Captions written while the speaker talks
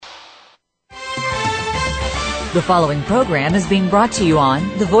The following program is being brought to you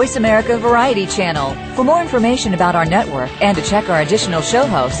on the Voice America Variety Channel. For more information about our network and to check our additional show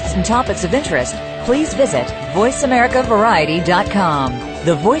hosts and topics of interest, please visit voiceamericavariety.com.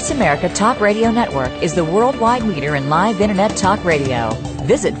 The Voice America Talk Radio Network is the worldwide leader in live Internet talk radio.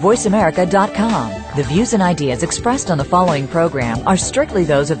 Visit voiceamerica.com. The views and ideas expressed on the following program are strictly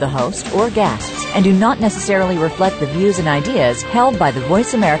those of the host or guests and do not necessarily reflect the views and ideas held by the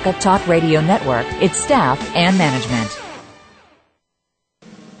Voice America Talk Radio Network, its staff, and management.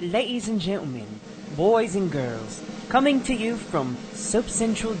 Ladies and gentlemen, boys and girls, coming to you from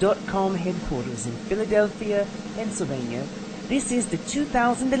SoapCentral.com headquarters in Philadelphia, Pennsylvania, this is the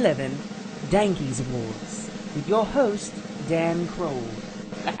 2011 Dankies Awards with your host, Dan Kroll.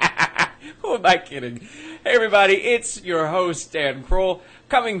 Who am I kidding? Hey everybody, it's your host, Dan Kroll,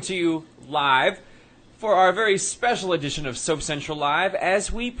 coming to you live for our very special edition of Soap Central Live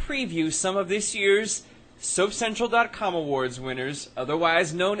as we preview some of this year's SoapCentral.com Awards winners,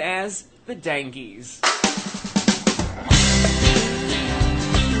 otherwise known as the Dankies.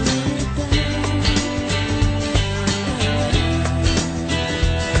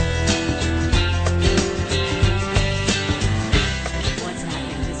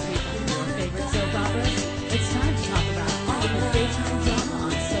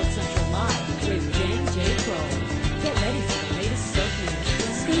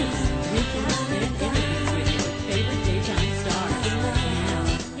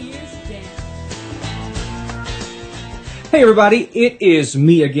 Hey everybody, it is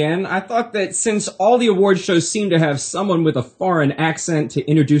me again. I thought that since all the award shows seem to have someone with a foreign accent to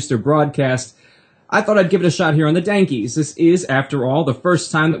introduce their broadcast, I thought I'd give it a shot here on the Dankies. This is, after all, the first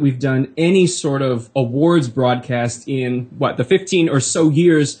time that we've done any sort of awards broadcast in, the 15 or so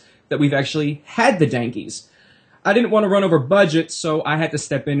years that we've actually had the Dankies. I didn't want to run over budget, so I had to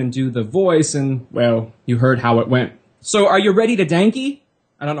step in and do the voice, and, well, you heard how it went. So are you ready to Danky?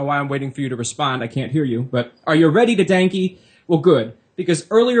 I don't know why I'm waiting for you to respond. I can't hear you. But are you ready to Danky? Well, good. Because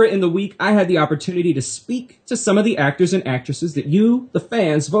earlier in the week, I had the opportunity to speak to some of the actors and actresses that you, the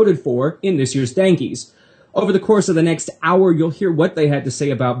fans, voted for in this year's Dankies. Over the course of the next hour, you'll hear what they had to say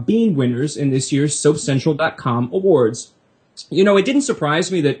about being winners in this year's SoapCentral.com Awards. You know, it didn't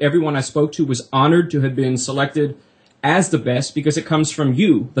surprise me that everyone I spoke to was honored to have been selected as the best because it comes from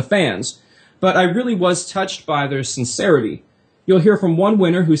you, the fans. But I really was touched by their sincerity. You'll hear from one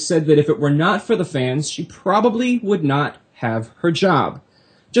winner who said that if it were not for the fans, she probably would not have her job.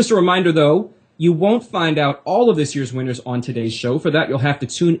 Just a reminder, though, you won't find out all of this year's winners on today's show. For that, you'll have to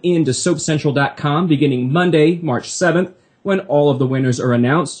tune in to SoapCentral.com beginning Monday, March 7th, when all of the winners are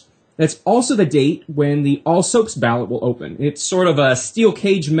announced. That's also the date when the All Soaps ballot will open. It's sort of a steel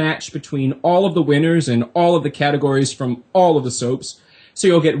cage match between all of the winners and all of the categories from all of the soaps. So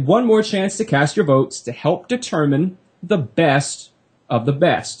you'll get one more chance to cast your votes to help determine the best of the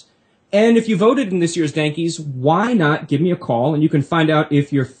best. And if you voted in this year's Dankies, why not give me a call and you can find out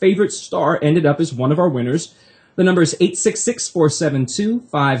if your favorite star ended up as one of our winners. The number is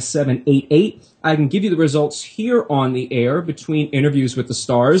 866-472-5788. I can give you the results here on the air between interviews with the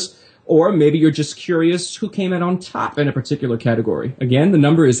stars, or maybe you're just curious who came out on top in a particular category. Again, the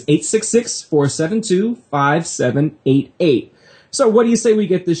number is 866-472-5788. So what do you say we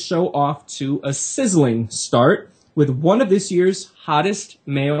get this show off to a sizzling start with one of this year's hottest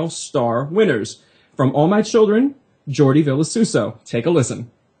male star winners. From All My Children, Jordi Vilasuso. Take a listen.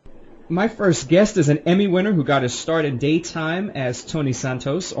 My first guest is an Emmy winner who got his start in daytime as Tony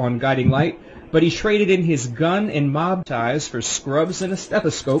Santos on Guiding Light, but he traded in his gun and mob ties for scrubs and a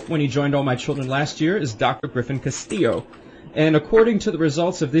stethoscope when he joined All My Children last year as Dr. Griffin Castillo. And according to the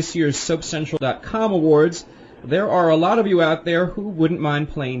results of this year's SoapCentral.com Awards, there are a lot of you out there who wouldn't mind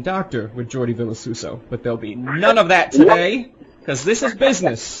playing doctor with Jordi Vilasuso, but there'll be none of that today, because this is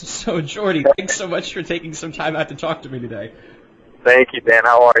business. So, Jordi, thanks so much for taking some time out to talk to me today. Thank you, Dan.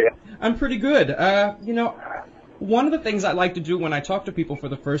 How are you? I'm pretty good. One of the things I like to do when I talk to people for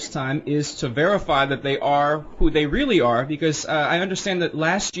the first time is to verify that they are who they really are, because I understand that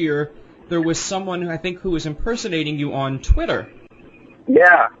last year there was someone, I think, who was impersonating you on Twitter.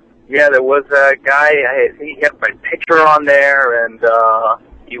 Yeah, there was a guy, he had my picture on there, and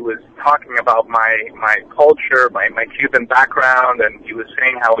he was talking about my culture, my Cuban background, and he was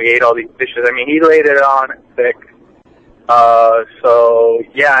saying how he ate all these dishes. I mean, he laid it on thick. So,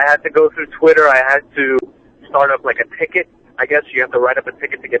 yeah, I had to go through Twitter. I had to start up like a ticket. I guess you have to write up a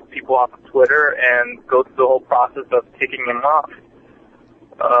ticket to get people off of Twitter and go through the whole process of kicking them off.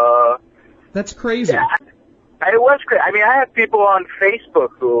 That's crazy. Yeah. It was great. I mean, I have people on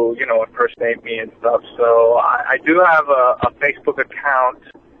Facebook who, impersonate me and stuff. So I do have a Facebook account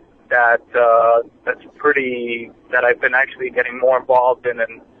that that I've been actually getting more involved in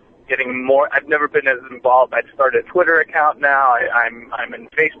and getting more. I've never been as involved. I started a Twitter account now. I'm in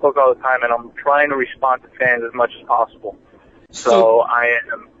Facebook all the time, and I'm trying to respond to fans as much as possible. So I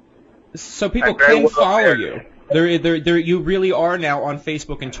am. So people can follow you. You really are now on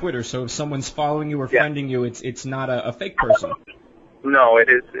Facebook and Twitter. So if someone's following you or friending you, it's not a fake person. No, it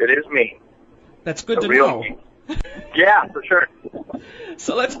is me. That's good to know. Me. Yeah, for sure.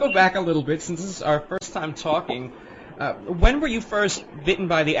 So let's go back a little bit, since this is our first time talking. When were you first bitten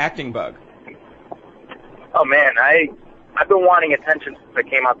by the acting bug? Oh man, I've been wanting attention since I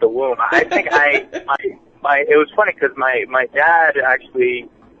came out the womb. I think it was funny because my dad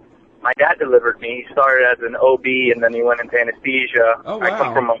delivered me. He started as an OB and then he went into anesthesia. Oh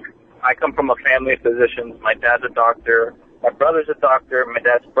wow. I come from a family of physicians. My dad's a doctor. My brother's a doctor. My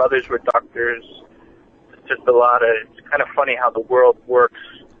dad's brothers were doctors. It's just it's kind of funny how the world works.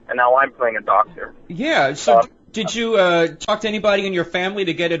 And now I'm playing a doctor. Yeah. So did you talk to anybody in your family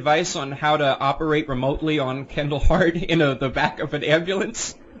to get advice on how to operate remotely on Kendall Hart in the back of an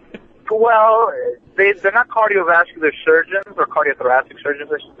ambulance? Well, they're not cardiovascular surgeons or cardiothoracic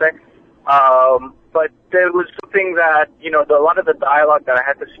surgeons, I should say. But there was something that, a lot of the dialogue that I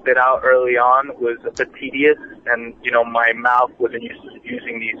had to spit out early on was a bit tedious, and, my mouth wasn't used to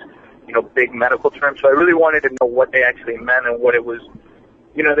using these, big medical terms. So I really wanted to know what they actually meant and what it was.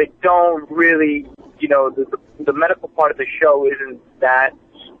 They don't really, the medical part of the show isn't that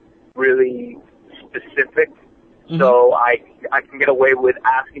really specific. Mm-hmm. So I can get away with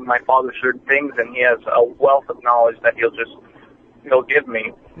asking my father certain things, and he has a wealth of knowledge that he'll give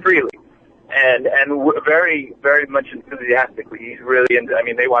me freely. And very, very much enthusiastically. He's really into,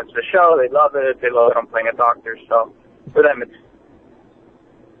 they watch the show, they love it, I'm playing a doctor, so for them it's,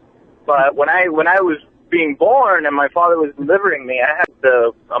 but when I was being born and my father was delivering me, I had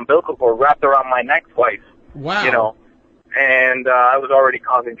the umbilical cord wrapped around my neck twice. Wow. And I was already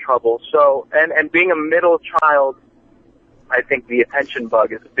causing trouble. So, and being a middle child, I think the attention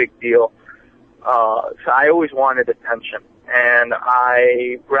bug is a big deal. So I always wanted attention. And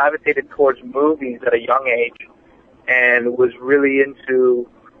I gravitated towards movies at a young age and was really into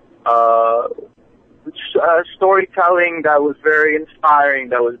storytelling that was very inspiring,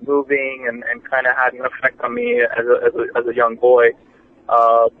 that was moving, and kind of had an effect on me as a young boy.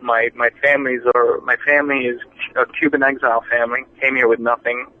 My family is a Cuban exile family, came here with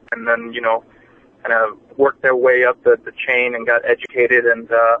nothing, and then, kind of worked their way up the chain and got educated, and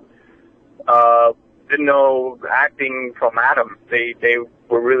didn't know acting from Adam. They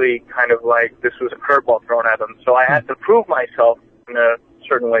were really kind of like, this was a curveball thrown at them. So I had to prove myself in a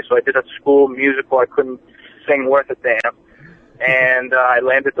certain way. So I did a school musical. I couldn't sing worth a damn. And I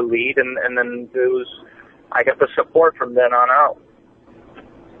landed the lead, and then I got the support from then on out.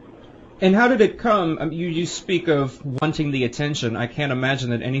 And how did it come? You speak of wanting the attention. I can't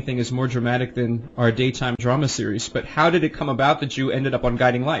imagine that anything is more dramatic than our daytime drama series. But how did it come about that you ended up on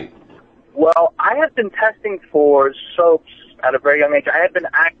Guiding Light? Well, I had been testing for soaps at a very young age. I had been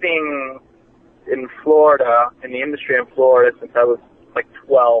acting in Florida, in the industry in Florida, since I was like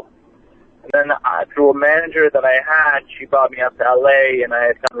 12. And then through a manager that I had, she brought me out to L.A., and I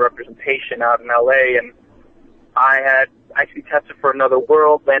had done representation out in L.A., and I had actually tested for Another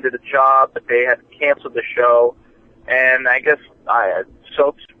World, landed a job, but they had canceled the show. And I guess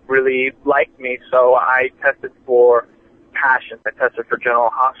soaps really liked me, so I tested for Passions. I tested for General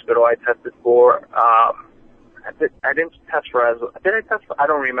Hospital. I tested for, I didn't test for did I test for, I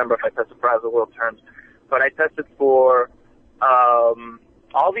don't remember if I tested for As the World Turns, but I tested for,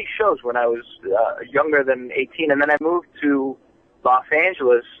 all these shows when I was, younger than 18, and then I moved to Los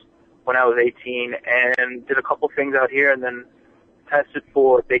Angeles when I was 18 and did a couple things out here, and then tested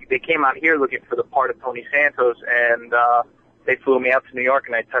for, they came out here looking for the part of Tony Santos, and, they flew me out to New York,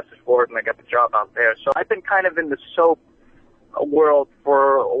 and I tested for it, and I got the job out there. So I've been kind of in the soap world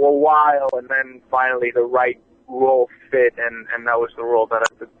for a while, and then finally the right role fit, and that was the role that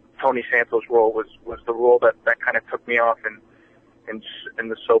Tony Santos' role was the role that kind of took me off in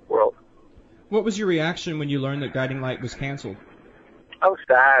the soap world. What was your reaction when you learned that Guiding Light was canceled? I was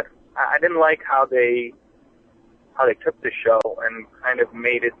sad. I didn't like how they took the show and kind of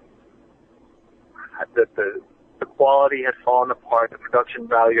made it that the quality had fallen apart, the production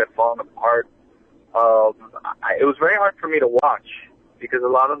value had fallen apart. It was very hard for me to watch because a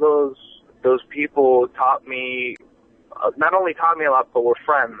lot of those people taught me, not only taught me a lot, but were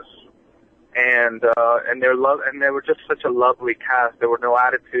friends, and they were just such a lovely cast. There were no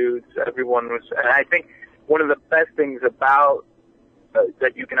attitudes. Everyone was, and I think one of the best things about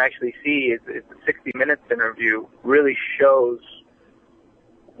that you can actually see is the 60 Minutes interview really shows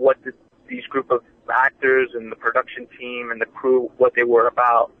what these group of actors and the production team and the crew, what they were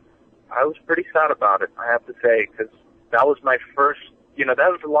about, I was pretty sad about it, I have to say, because that was my first, that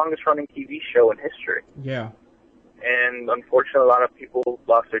was the longest running TV show in history. Yeah. And unfortunately, a lot of people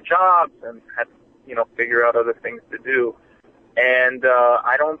lost their jobs and had, figure out other things to do. And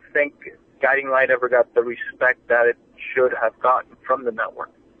I don't think Guiding Light ever got the respect that it should have gotten from the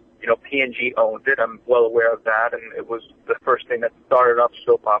network. P&G owned it. I'm well aware of that, and it was the first thing that started up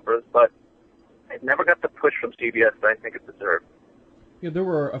soap operas, but it never got the push from CBS that I think it deserved. Yeah, there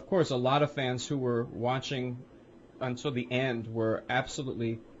were, of course, a lot of fans who were watching until the end were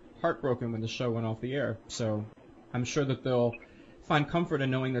absolutely heartbroken when the show went off the air. So I'm sure that they'll find comfort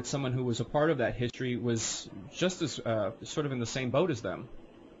in knowing that someone who was a part of that history was just as sort of in the same boat as them.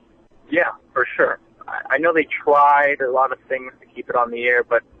 Yeah, for sure. I know they tried a lot of things to keep it on the air,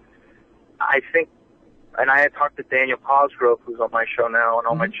 but I think, and I had talked to Daniel Cosgrove, who's on my show now, and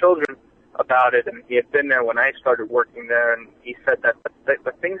all my children about it, and he had been there when I started working there, and he said that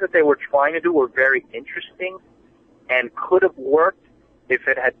the things that they were trying to do were very interesting and could have worked if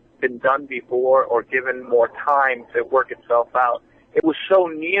it had been done before or given more time to work itself out. It was so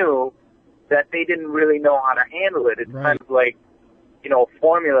new that they didn't really know how to handle it. It's kind of like, a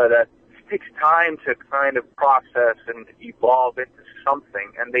formula that takes time to kind of process and evolve into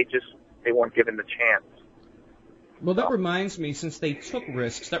something, and they weren't given the chance. Well, that reminds me, since they took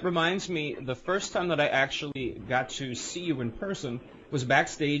risks, that reminds me the first time that I actually got to see you in person was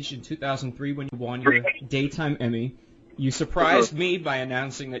backstage in 2003 when you won your Daytime Emmy. You surprised me by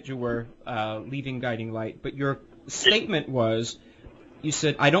announcing that you were leaving Guiding Light, but your statement was, you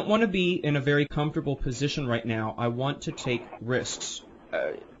said, I don't want to be in a very comfortable position right now. I want to take risks.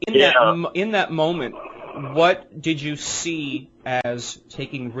 In that moment, what did you see as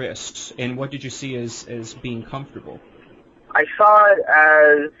taking risks, and what did you see as being comfortable? I saw it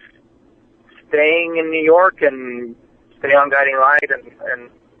as staying in New York and staying on Guiding Light and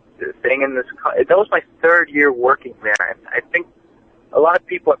staying in this. That was my third year working there. I think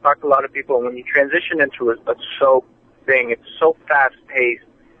I've talked to a lot of people, and when you transition into a soap thing, it's so fast-paced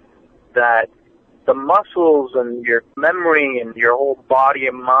that the muscles and your memory and your whole body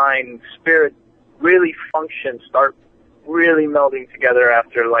and mind, spirit really start really melding together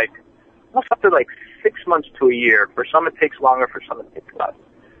after 6 months to a year. For some it takes longer, for some it takes less.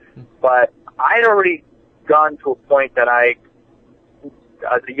 But I'd already gone to a point that I,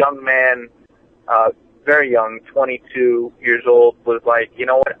 as a young man, very young, 22 years old, was like, you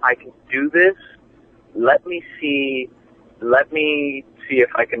know what, I can do this. Let me see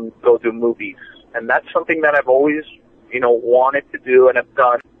if I can go do movies. And that's something that I've always, wanted to do and have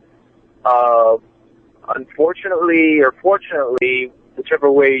done. Unfortunately or fortunately,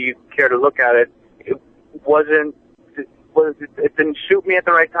 whichever way you care to look at it, it didn't suit me at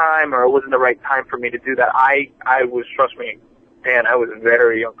the right time, or it wasn't the right time for me to do that. I was, trust me, Dan, I was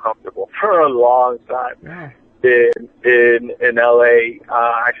very uncomfortable for a long time in LA.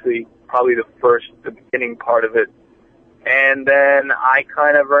 Actually, probably the beginning part of it. And then I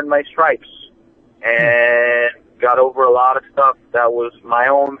kind of earned my stripes and got over a lot of stuff that was my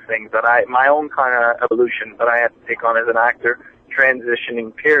own thing, my own kind of evolution that I had to take on as an actor,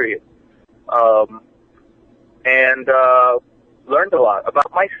 transitioning period. And learned a lot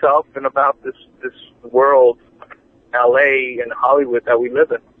about myself and about this world, LA and Hollywood, that we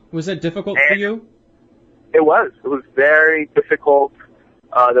live in. Was that difficult for you? It was. It was very difficult.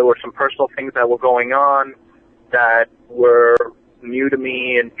 There were some personal things that were going on that were new to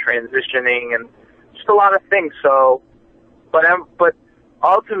me and transitioning and just a lot of things. So, but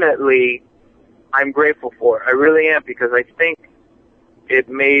ultimately, I'm grateful for it. I really am, because I think it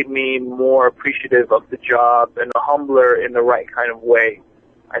made me more appreciative of the job and humbler in the right kind of way.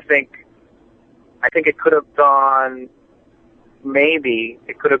 I think it could have gone, maybe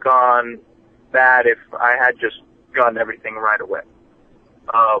it could have gone bad if I had just done everything right away.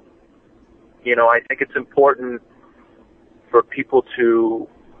 I think it's important for people to,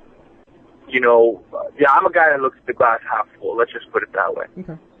 I'm a guy that looks at the glass half full. Let's just put it that way.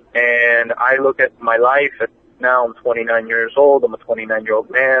 Okay. And I look at my life now I'm 29 years old. I'm a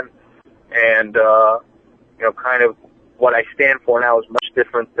 29-year-old man. And, kind of what I stand for now is much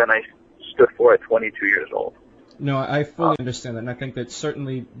different than I stood for at 22 years old. No, I fully understand that. And I think that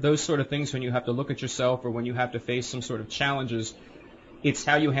certainly those sort of things, when you have to look at yourself or when you have to face some sort of challenges, it's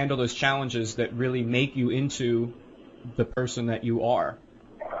how you handle those challenges that really make you into the person that you are.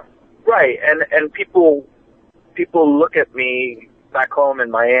 Right. And people look at me back home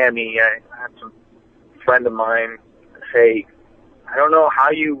in Miami. I had some friend of mine say, I don't know how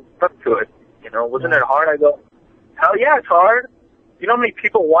you stuck to it. Wasn't it hard? I go, hell yeah, it's hard. You know how many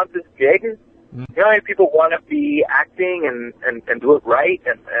people want this gig? You know how many people want to be acting and do it right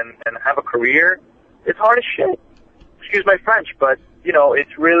and have a career? It's hard as shit. Excuse my French, but, you know,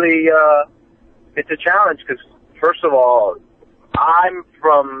 it's really, it's a challenge because, first of all, I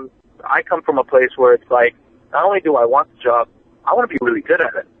come from a place where it's like, not only do I want the job, I want to be really good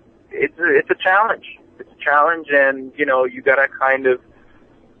at it. It's a challenge. It's a challenge, and, you know, you got to kind of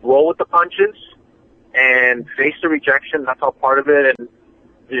roll with the punches and face the rejection. That's all part of it. And,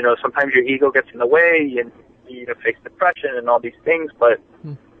 you know, sometimes your ego gets in the way, and you know, face depression and all these things, but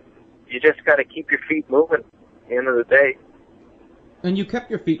you just got to keep your feet moving at the end of the day. And you kept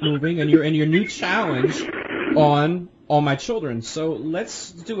your feet moving, and your new challenge on All My Children. So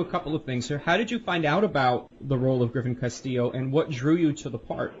let's do a couple of things here. How did you find out about the role of Griffin Castillo, and what drew you to the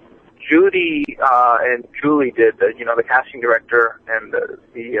part? Judy and Julie did, the casting director and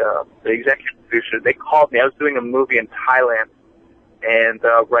the executive producer. They called me. I was doing a movie in Thailand, and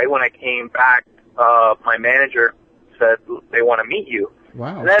right when I came back, my manager said they want to meet you.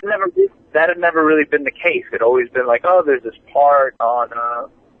 Wow. And that had never really been the case. It had always been like, oh, there's this part on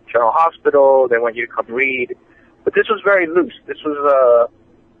General Hospital. They want you to come read. But this was very loose. This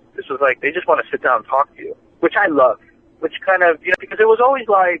was like they just want to sit down and talk to you, which I love. Which kind of, because it was always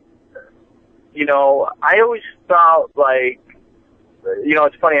like, I always felt like,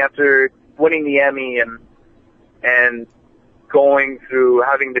 it's funny, after winning the Emmy and going through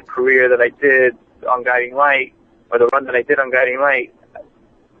having the career that I did on Guiding Light, or the run that I did on Guiding Light,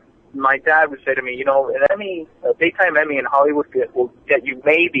 my dad would say to me, an Emmy, a daytime Emmy in Hollywood will get you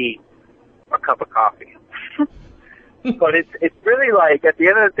maybe a cup of coffee. But it's really like, at the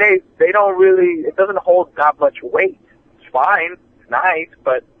end of the day, it doesn't hold that much weight. It's fine, it's nice,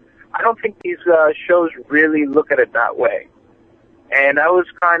 but I don't think these shows really look at it that way. And I was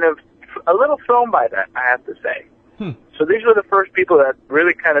kind of a little thrown by that, I have to say. So these were the first people that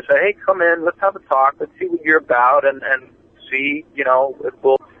really kind of said, hey, come in, let's have a talk, let's see what you're about, and see,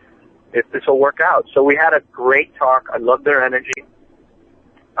 if this will work out. So we had a great talk. I loved their energy.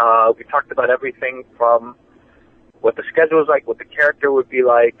 We talked about everything from what the schedule was like, what the character would be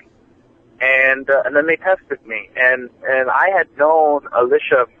like, and then they tested me. And I had known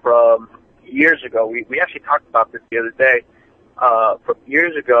Alicia from years ago. We actually talked about this the other day. From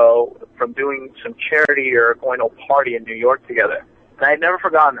years ago, from doing some charity or going to a party in New York together. And I had never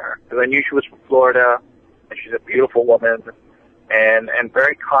forgotten her, because I knew she was from Florida, and she's a beautiful woman, and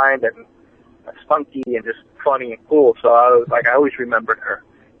very kind and spunky and just funny and cool. So I was like, I always remembered her.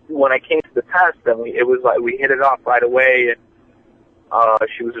 When I came to the test, then it was like we hit it off right away, and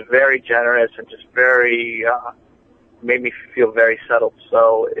she was very generous and just very made me feel very settled.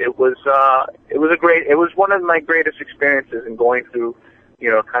 So it was one of my greatest experiences in going through,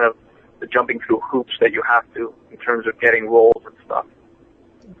 kind of the jumping through hoops that you have to in terms of getting roles and stuff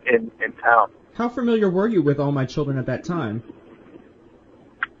in town. How familiar were you with All My Children at that time?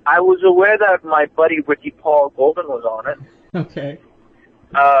 I was aware that my buddy Ricky Paul Golden was on it. Okay.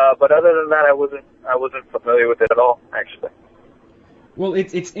 But other than that, I wasn't familiar with it at all, actually. Well,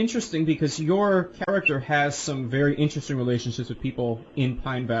 it's interesting because your character has some very interesting relationships with people in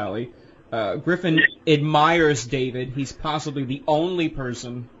Pine Valley. Griffin admires David. He's possibly the only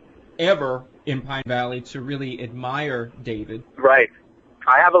person ever in Pine Valley to really admire David. Right.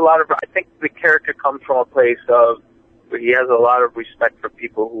 I think the character comes from a place of where he has a lot of respect for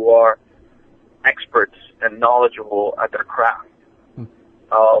people who are experts and knowledgeable at their craft.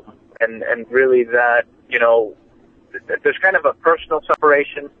 And really that, there's kind of a personal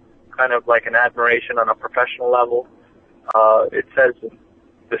separation, kind of like an admiration on a professional level. It says in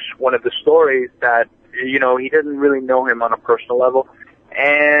one of the stories that, he didn't really know him on a personal level.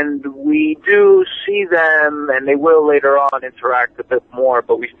 And we do see them, and they will later on interact a bit more,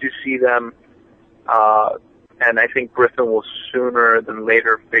 but we do see them, and I think Griffin will sooner than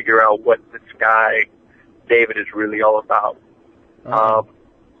later figure out what this guy, David, is really all about.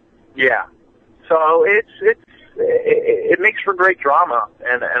 Yeah. So it makes for great drama,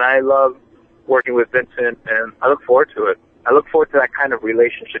 and I love working with Vincent, and I look forward to it. I look forward to that kind of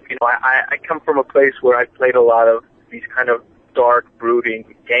relationship. I come from a place where I played a lot of these kind of dark,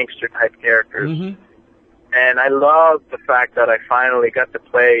 brooding, gangster-type characters, and I love the fact that I finally got to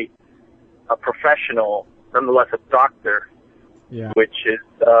play a professional, nonetheless a doctor, which is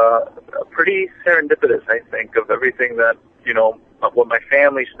pretty serendipitous, I think, of everything that, of what my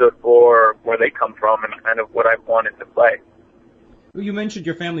family stood for, where they come from, and kind of what I wanted to play. Well, you mentioned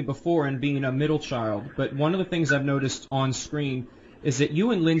your family before and being a middle child, but one of the things I've noticed on screen is that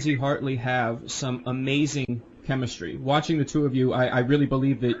you and Lindsay Hartley have some amazing chemistry. Watching the two of you, I really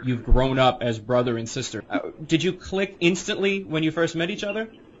believe that you've grown up as brother and sister. Did you click instantly when you first met each other?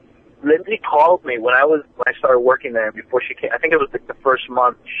 Lindsay called me when I started working there. Before she came, I think it was like the first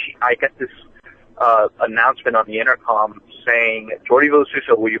month. I got this announcement on the intercom saying, "Jordi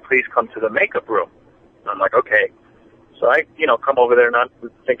Vilasuso, will you please come to the makeup room?" And I'm like, okay. So I, come over there, not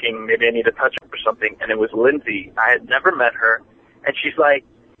thinking maybe I need to touch up or something. And it was Lindsay. I had never met her, and she's like,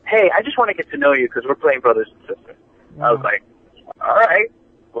 "Hey, I just want to get to know you because we're playing brothers and sisters." Wow. I was like, "All right.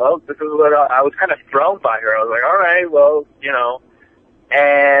 Well, this is what I was kind of thrown by her. I was like, all right, well,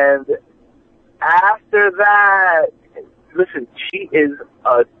 And after that, listen, she is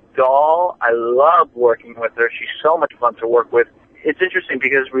a doll. I love working with her. She's so much fun to work with. It's interesting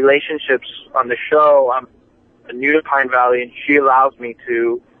because relationships on the show, I'm new to Pine Valley, and she allows me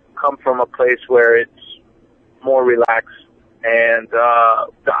to come from a place where it's more relaxed, and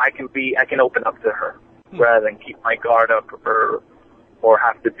I can open up to her rather than keep my guard up or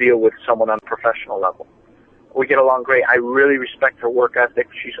have to deal with someone on a professional level. We get along great. I really respect her work ethic.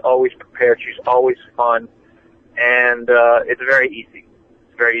 She's always prepared. She's always fun, and it's very easy.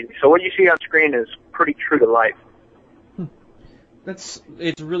 It's very easy. So what you see on screen is pretty true to life. It's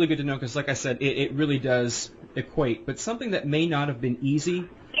really good to know because, like I said, it really does equate. But something that may not have been easy,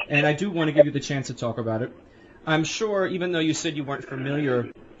 and I do want to give you the chance to talk about it. I'm sure, even though you said you weren't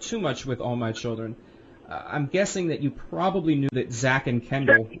familiar too much with All My Children, I'm guessing that you probably knew that Zach and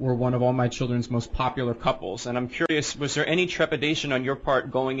Kendall were one of All My Children's most popular couples. And I'm curious, was there any trepidation on your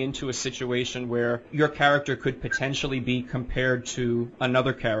part going into a situation where your character could potentially be compared to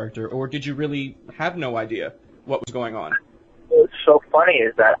another character, or did you really have no idea what was going on? What's so funny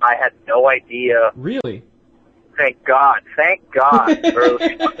is that I had no idea. Really? Thank God. Thank God.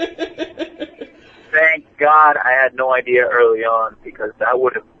 Thank God I had no idea early on, because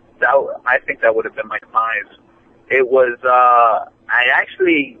I think that would have been my demise. It was, I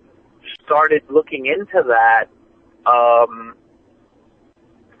actually started looking into that, I'd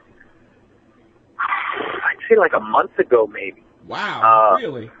say like a month ago maybe. Wow,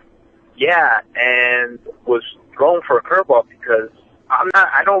 really? Yeah, and was thrown for a curveball because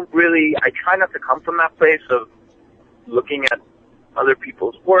I try not to come from that place of looking at other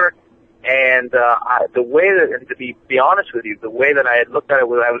people's work. And the way that, and to be honest with you, the way that I had looked at it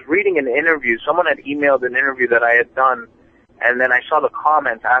was I was reading an interview. Someone had emailed an interview that I had done, and then I saw the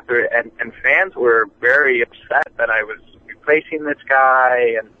comments after it, and fans were very upset that I was replacing this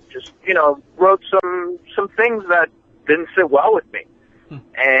guy, and just, wrote some things that didn't sit well with me.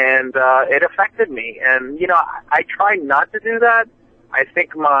 And it affected me. And, I try not to do that. I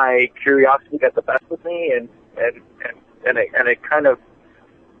think my curiosity got the best of me, and it kind of,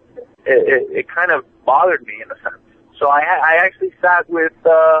 it kind of bothered me in a sense. So I actually sat with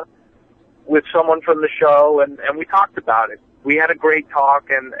someone from the show, and we talked about it. We had a great talk,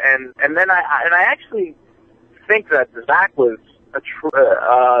 and then I actually think that Zach was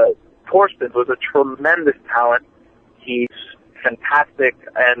Torsten was a tremendous talent. He's fantastic,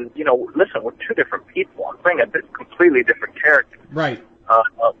 and listen, we're two different people. I'm playing a completely different character. Right.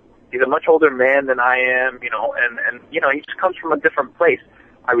 He's a much older man than I am, and he just comes from a different place.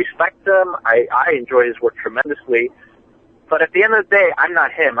 I respect him. I enjoy his work tremendously. But at the end of the day, I'm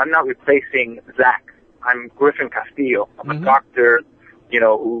not him. I'm not replacing Zach. I'm Griffin Castillo. I'm a doctor,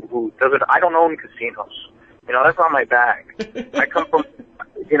 who doesn't, I don't own casinos. That's not my bag. I come from,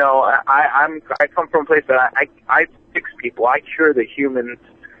 I come from a place that I fix people. I cure the humans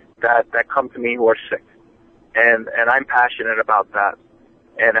that come to me who are sick. And I'm passionate about that.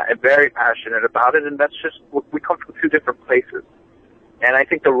 And I'm very passionate about it. And that's just, we come from two different places. And I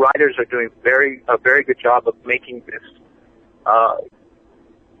think the writers are doing a very good job of making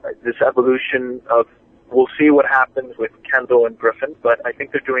this evolution of, we'll see what happens with Kendall and Griffin, but I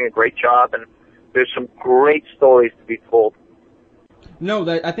think they're doing a great job, and there's some great stories to be told. No,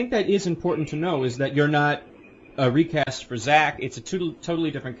 I think that is important to know, is that you're not a recast for Zach. It's two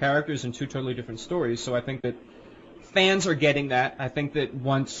totally different characters and two totally different stories, so I think that fans are getting that. I think that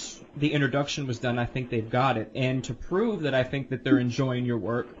once the introduction was done, I think they've got it. And to prove that I think that they're enjoying your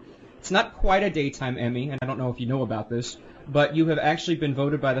work, it's not quite a daytime Emmy, and I don't know if you know about this, but you have actually been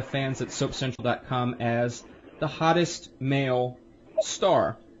voted by the fans at SoapCentral.com as the hottest male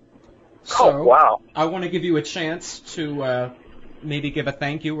star. So, wow. I want to give you a chance to maybe give a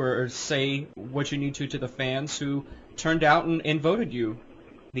thank you or say what you need to the fans who turned out and voted you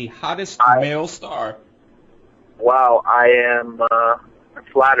the hottest male star. Wow, I am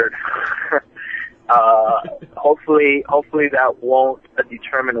flattered. Hopefully that won't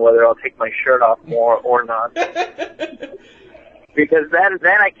determine whether I'll take my shirt off more or not. Because then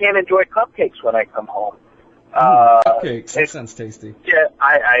I can't enjoy cupcakes when I come home. Cupcakes. That sounds tasty. Yeah,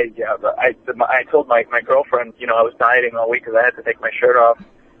 I told my girlfriend, I was dieting all week because I had to take my shirt off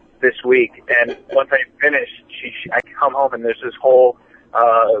this week, and once I finished, I come home and there's this whole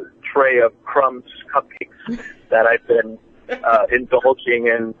tray of crumbs cupcakes that I've been indulging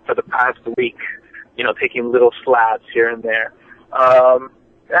in for the past week. Taking little slabs here and there.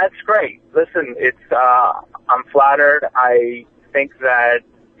 That's great. Listen, I'm flattered. I think that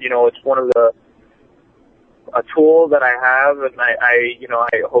it's one of a tool that I have, and I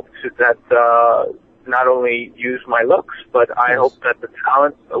hope that not only use my looks, but I hope that the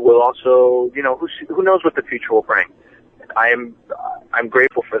talent will also, who knows what the future will bring. I'm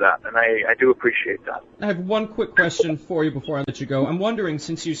grateful for that, and I do appreciate that. I have one quick question for you before I let you go. I'm wondering,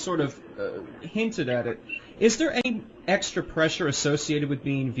 since you sort of hinted at it, is there any extra pressure associated with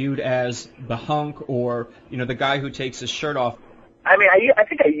being viewed as the hunk or, the guy who takes his shirt off? I mean, I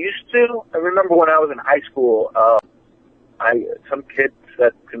think I used to. I remember when I was in high school, some kid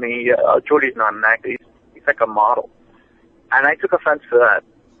said to me, Jordi's not an actor, he's like a model. And I took offense to that.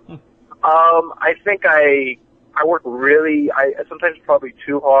 I think I work I sometimes probably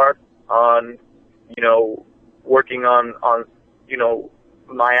too hard on, working on,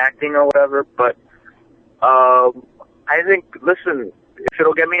 my acting or whatever, but, I think, listen, if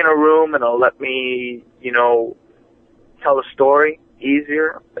it'll get me in a room and it'll let me, tell a story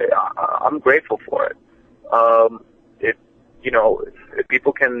easier, I'm grateful for it. If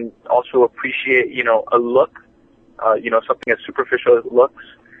people can also appreciate, a look, something as superficial as looks,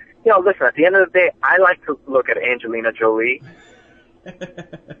 listen, at the end of the day, I like to look at Angelina Jolie.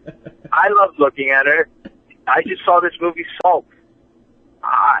 I love looking at her. I just saw this movie, Salt.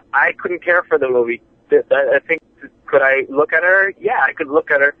 I couldn't care for the movie. I think, could I look at her? Yeah, I could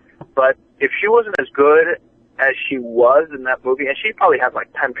look at her. But if she wasn't as good as she was in that movie, and she probably had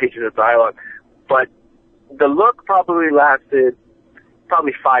like 10 pages of dialogue, but the look probably lasted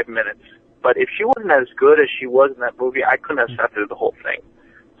 5 minutes. But if she wasn't as good as she was in that movie, I couldn't have sat through the whole thing.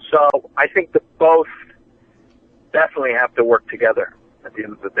 So I think that both definitely have to work together at the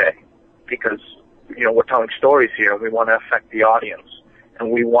end of the day, because, we're telling stories here and we want to affect the audience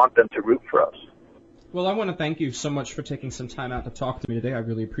and we want them to root for us. Well, I want to thank you so much for taking some time out to talk to me today. I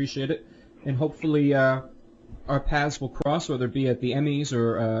really appreciate it. And hopefully our paths will cross, whether it be at the Emmys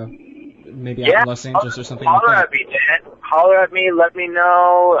or maybe out in Los Angeles or something like that. Holler at me, Dan. Holler at me. Let me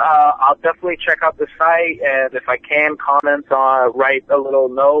know. I'll definitely check out the site, and if I can, write a little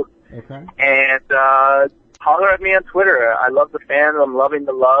note. Okay. And holler at me on Twitter. I love the fans. I'm loving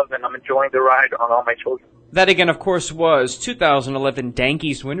the love, and I'm enjoying the ride on All My Children. That again, of course, was 2011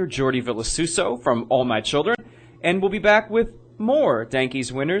 Dankies winner Jordi Vilasuso from All My Children. And we'll be back with more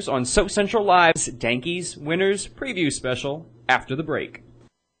Dankies winners on Soap Central Live's Dankies Winners Preview Special after the break.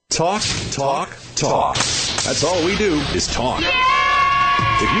 Talk, talk, talk. That's all we do is talk.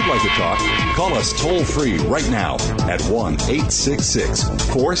 If you'd like to talk, call us toll-free right now at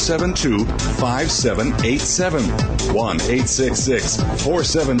 1-866-472-5787.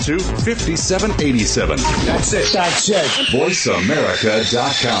 1-866-472-5787. That's it.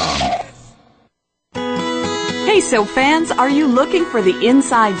 VoiceAmerica.com. Hey, soap fans, are you looking for the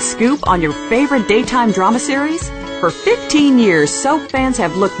inside scoop on your favorite daytime drama series? For 15 years, soap fans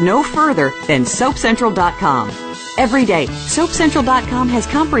have looked no further than SoapCentral.com. Every day, SoapCentral.com has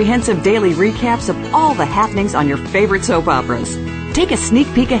comprehensive daily recaps of all the happenings on your favorite soap operas. Take a sneak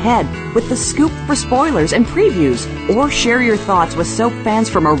peek ahead with the scoop for spoilers and previews, or share your thoughts with soap fans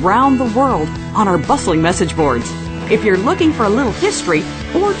from around the world on our bustling message boards. If you're looking for a little history,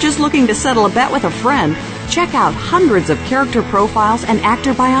 or just looking to settle a bet with a friend, check out hundreds of character profiles and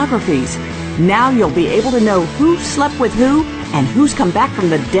actor biographies. Now you'll be able to know who slept with who and who's come back from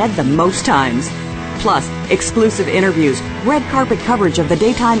the dead the most times. Plus, exclusive interviews, red carpet coverage of the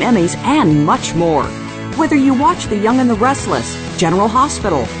daytime Emmys, and much more. Whether you watch The Young and the Restless, General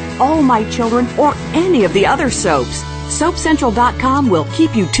Hospital, All My Children, or any of the other soaps, SoapCentral.com will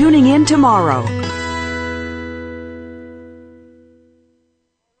keep you tuning in tomorrow.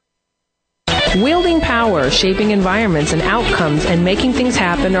 Wielding power, shaping environments and outcomes, and making things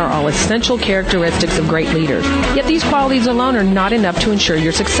happen are all essential characteristics of great leaders. Yet these qualities alone are not enough to ensure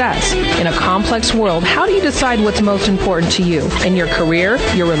your success. In a complex world, how do you decide what's most important to you? In your career,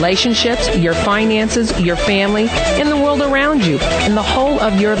 your relationships, your finances, your family, in the world around you, and the whole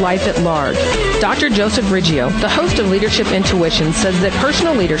of your life at large? Dr. Joseph Riggio, the host of Leadership Intuition, says that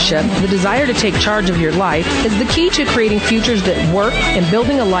personal leadership, the desire to take charge of your life, is the key to creating futures that work and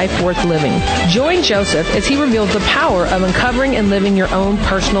building a life worth living. Join Joseph as he reveals the power of uncovering and living your own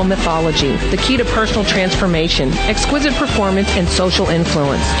personal mythology, the key to personal transformation, exquisite performance, and social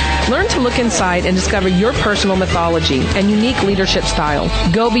influence. Learn to look inside and discover your personal mythology and unique leadership style.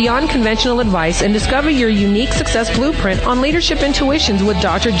 Go beyond conventional advice and discover your unique success blueprint on Leadership Intuitions with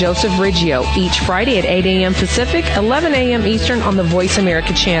Dr. Joseph Riggio each Friday at 8 a.m. Pacific, 11 a.m. Eastern on the Voice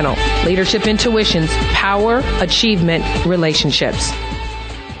America channel. Leadership Intuitions, power, achievement, relationships.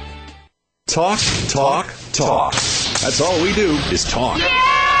 Talk, talk, talk. That's all we do is talk.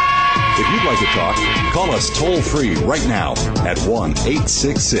 If you'd like to talk, call us toll-free right now at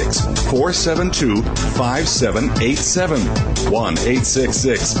 1-866-472-5787.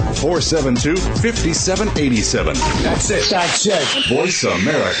 1-866-472-5787. That's it. That's it.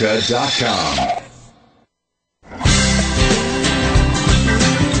 VoiceAmerica.com.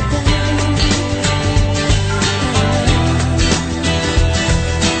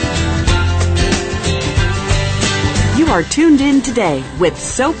 You are tuned in today with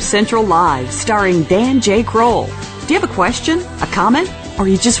Soap Central Live, starring Dan J. Kroll. Do you have a question, a comment, or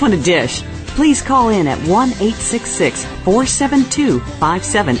you just want to dish? Please call in at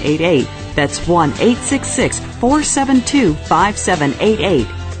 1-866-472-5788. That's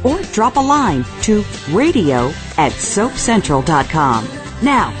 1-866-472-5788. Or drop a line to radio@soapcentral.com.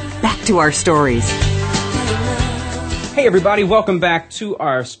 Now, back to our stories. Hey everybody, welcome back to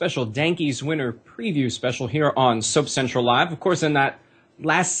our special Dankies Winner Preview special here on Soap Central Live. Of course, in that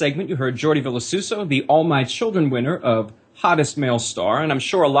last segment, you heard Jordi Vilasuso, the All My Children winner of Hottest Male Star, and I'm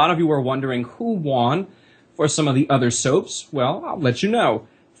sure a lot of you are wondering who won for some of the other soaps. Well, I'll let you know.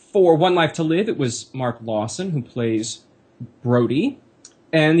 For One Life to Live, it was Mark Lawson, who plays Brody,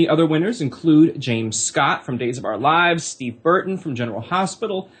 and the other winners include James Scott from Days of Our Lives, Steve Burton from General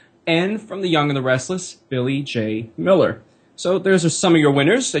Hospital, and from The Young and the Restless, Billy J. Miller. So those are some of your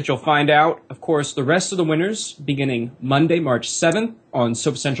winners that you'll find out. Of course, the rest of the winners beginning Monday, March 7th on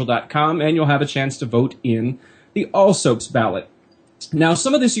SoapCentral.com, and you'll have a chance to vote in the All Soaps ballot. Now,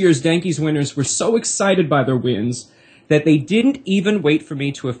 some of this year's Dankies winners were so excited by their wins that they didn't even wait for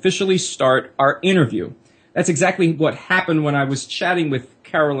me to officially start our interview. That's exactly what happened when I was chatting with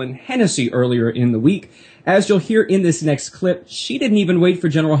Carolyn Hennessy earlier in the week. As you'll hear in this next clip, she didn't even wait for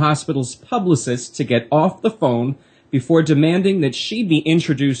General Hospital's publicist to get off the phone before demanding that she be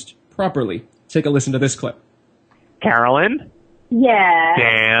introduced properly. Take a listen to this clip. Carolyn? Yeah.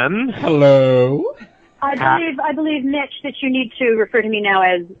 Dan? Hello. I believe, Mitch, that you need to refer to me now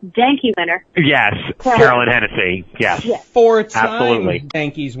as Danky winner. Yes, Carolyn Hennessy. Yes. Four-time Absolutely.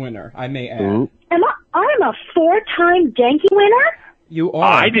 Dankies winner, I may add. Ooh. I'm a 4-time Danky winner? You are.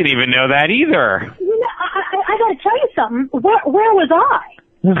 I didn't even know that either. You know, I got to tell you something. Where was I?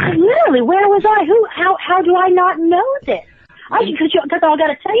 Literally, where was I? How do I not know this? Because I got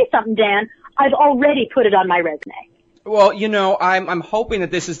to tell you something, Dan. I've already put it on my resume. Well, you know, I'm hoping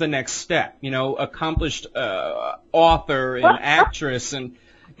that this is the next step. You know, accomplished author and actress, and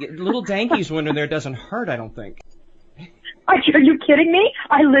little Dankies winner there doesn't hurt, I don't think. Are you kidding me?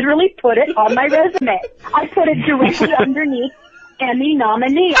 I literally put it on my resume. I put it directly underneath Emmy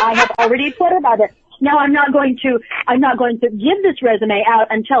nominee. I have already put it on it. Now I'm not going to give this resume out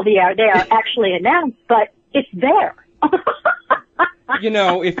until they are actually announced, but it's there. You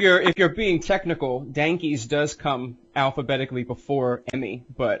know, if you're being technical, Dankies does come alphabetically before Emmy,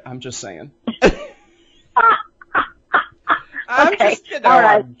 but I'm just saying. Okay. All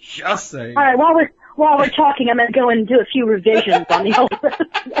right. I'm just saying. All right. While we're talking, I'm going to go and do a few revisions on the old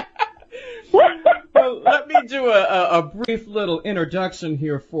resume. Well, let me do a brief little introduction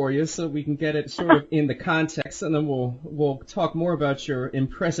here for you so we can get it sort of in the context, and then we'll talk more about your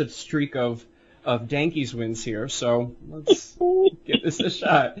impressive streak of Dankies wins here. So let's give this a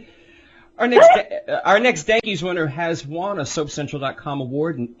shot. Our next Dankies winner has won a SoapCentral.com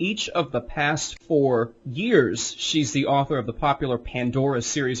award in each of the past 4 years. She's the author of the popular Pandora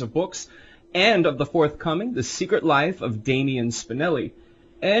series of books and of the forthcoming The Secret Life of Damien Spinelli.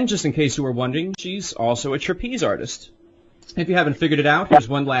 And just in case you were wondering, she's also a trapeze artist. If you haven't figured it out, here's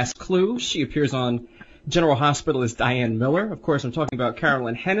one last clue. She appears on General Hospital as Diane Miller. Of course, I'm talking about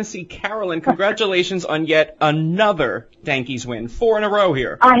Carolyn Hennessy. Carolyn, congratulations on yet another Dankies win. 4 in a row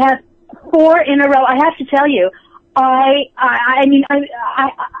here. I have 4 in a row. I have to tell you, I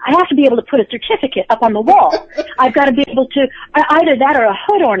have to be able to put a certificate up on the wall. I've got to be able to, either that or a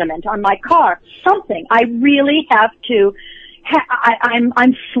hood ornament on my car, something. I really have to,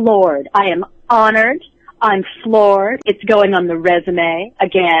 I'm floored. I am honored. I'm floored. It's going on the resume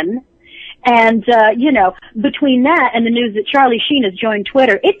again. And, between that and the news that Charlie Sheen has joined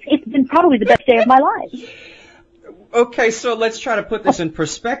Twitter, it's been probably the best day of my life. Okay, so let's try to put this in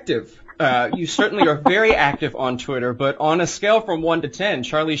perspective. You certainly are very active on Twitter, but on a scale from 1 to 10,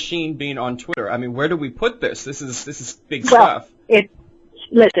 Charlie Sheen being on Twitter, I mean, where do we put this? This is big stuff.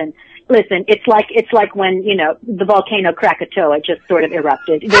 Listen, it's like when, the volcano Krakatoa just sort of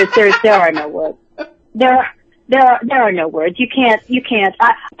erupted. There are no words. There are no words. You can't,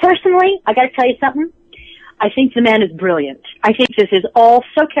 personally, I gotta tell you something. I think the man is brilliant. I think this is all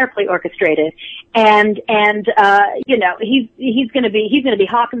so carefully orchestrated, and he's gonna be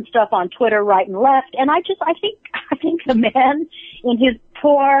hawking stuff on Twitter right and left, and I think the man in his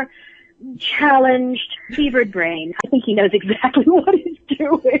poor, challenged, fevered brain, I think he knows exactly what he's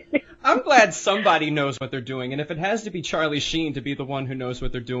doing. I'm glad somebody knows what they're doing, and if it has to be Charlie Sheen to be the one who knows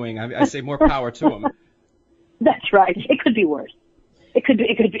what they're doing, I say more power to him. That's right. It could be worse. It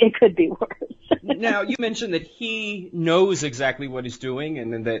could be worse. Now, you mentioned that he knows exactly what he's doing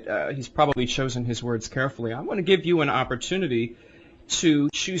and that he's probably chosen his words carefully. I want to give you an opportunity to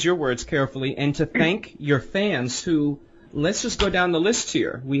choose your words carefully and to thank your fans who, let's just go down the list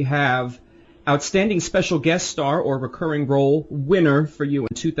here. We have Outstanding Special Guest Star or Recurring Role winner for you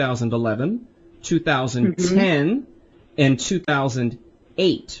in 2011, 2010, and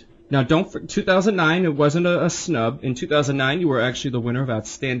 2008. Now, 2009, it wasn't a snub. In 2009, you were actually the winner of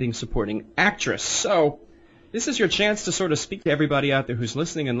Outstanding Supporting Actress. So, this is your chance to sort of speak to everybody out there who's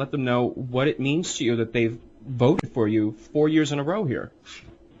listening and let them know what it means to you that they've voted for you 4 years in a row here.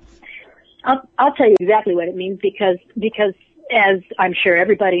 I'll tell you exactly what it means because as I'm sure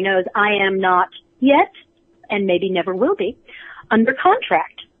everybody knows, I am not yet, and maybe never will be, under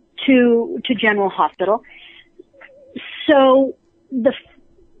contract to General Hospital. So,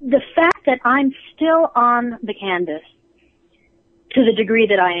 the fact that I'm still on the canvas to the degree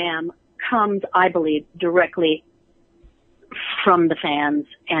that I am comes, I believe, directly from the fans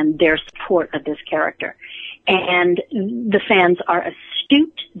and their support of this character. And the fans are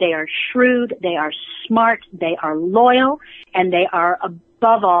astute, they are shrewd, they are smart, they are loyal, and they are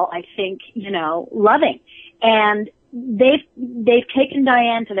above all, I think, loving. And they've taken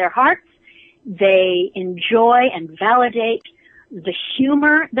Diane to their hearts. They enjoy and validate the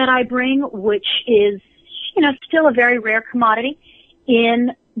humor that I bring, which is, still a very rare commodity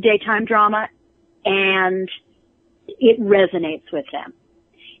in daytime drama, and it resonates with them.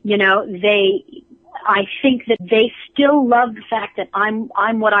 I think that they still love the fact that I'm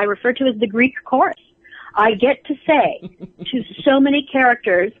what I refer to as the Greek chorus. I get to say to so many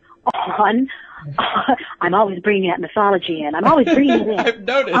characters on, I'm always bringing that mythology in. I'm always bringing it in. I've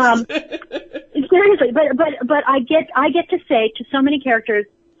noticed. Seriously, but I get to say to so many characters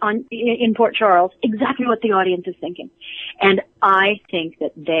in Port Charles exactly what the audience is thinking, and I think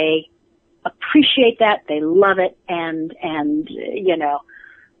that they appreciate that, they love it, and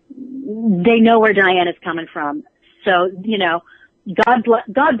they know where Diane is coming from. So God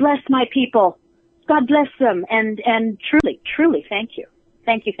bless my people, God bless them, and truly, thank you.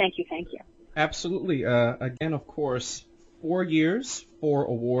 Absolutely. Again, of course, 4 years, 4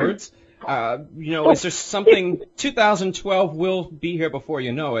 awards. Is there something, 2012 will be here before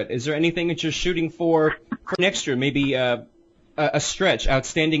you know it. Is there anything that you're shooting for next year? Maybe a stretch,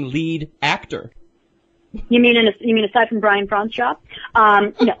 Outstanding Lead Actor? You mean aside from Brian Franz's job?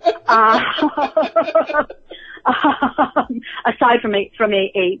 No. Aside from a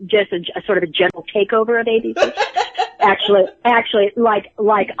sort of a general takeover of ABC. Actually, like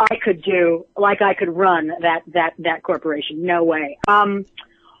I could run that corporation. No way.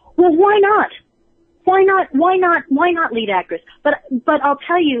 Well, why not? Why not lead actress? But I'll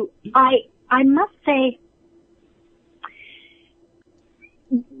tell you, I must say,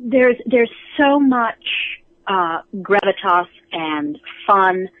 there's so much gravitas and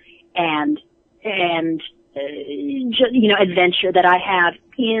fun and adventure that I have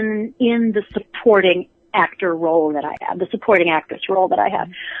in the supporting actor role that I have, the supporting actress role that I have.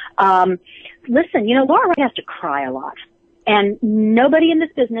 Listen, Laura Wright has to cry a lot, and nobody in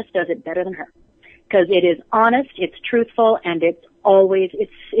this business does it better than her, because it is honest, it's truthful, and it's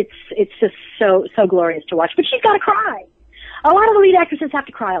just so glorious to watch. But she's got to cry. A lot of the lead actresses have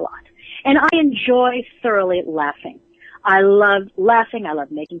to cry a lot. And I enjoy thoroughly laughing. I love laughing. I love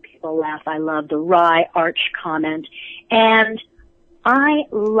making people laugh. I love the wry arch comment. And I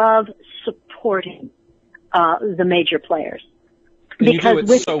love supporting the major players. Because you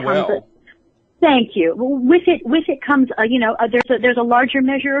do it so well. Thank you. With it comes, there's a larger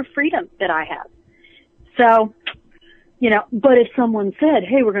measure of freedom that I have. So, But if someone said,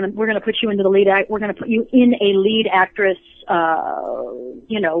 "Hey, we're gonna put you into the lead act, we're gonna put you in a lead actress,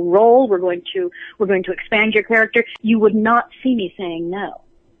 role. We're going to expand your character," you would not see me saying no.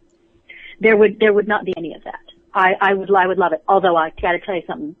 There would not be any of that. I would love it. Although I got to tell you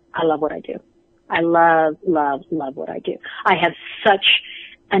something, I love what I do. I love what I do. I have such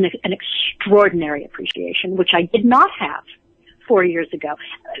an extraordinary appreciation, which I did not have 4 years ago.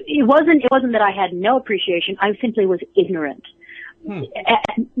 It wasn't that I had no appreciation. I simply was ignorant.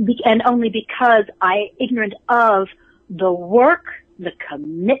 And only because ignorant of the work, the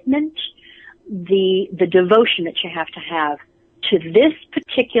commitment, the devotion that you have to this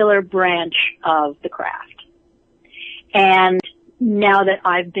particular branch of the craft. And now that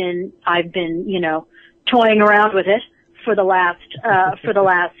I've been, toying around with it for the last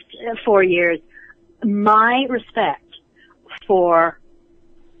 4 years, my respect for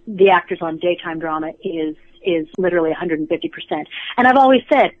the actors on daytime drama is literally 150%. And I've always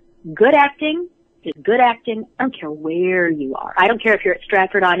said, good acting is good acting. I don't care where you are. I don't care if you're at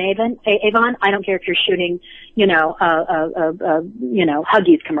Stratford-on-Avon. I don't care if you're shooting, a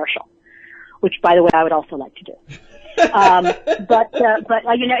Huggies commercial, which, by the way, I would also like to do.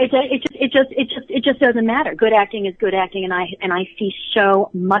 It just doesn't matter. Good acting is good acting, and I see so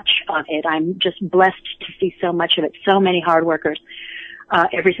much of it. I'm just blessed to see so much of it. So many hard workers,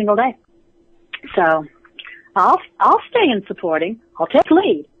 every single day. So, I'll stay in supporting. I'll take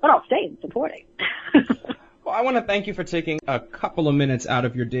lead, but I'll stay in supporting. Well, I want to thank you for taking a couple of minutes out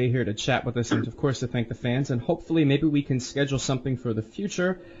of your day here to chat with us, and of course to thank the fans, and hopefully maybe we can schedule something for the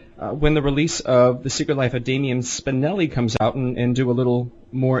future when the release of The Secret Life of Damien Spinelli comes out and do a little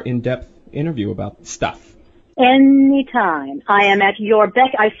more in-depth interview about stuff. Anytime. I am at your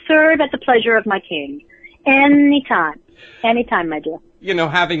beck. I serve at the pleasure of my king. Anytime. Anytime, my dear.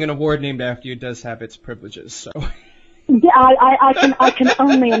 Having an award named after you does have its privileges, so. Yeah, I can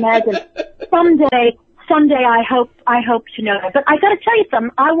only imagine. Someday I hope to know that. But I gotta tell you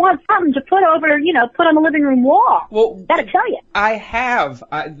something. I want something to put over, put on the living room wall. Well, gotta tell you. I have.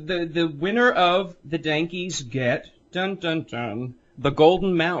 The winner of the Dankies get, dun dun dun, the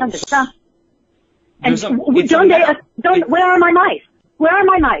Golden Mouse. And where are my mice? Where are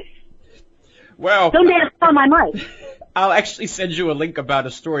my mice? Well. Don't dare tell my mice. I'll actually send you a link about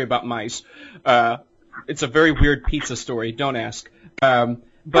a story about mice. It's a very weird pizza story. Don't ask.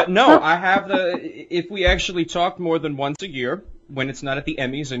 But no, I have if we actually talked more than once a year, when it's not at the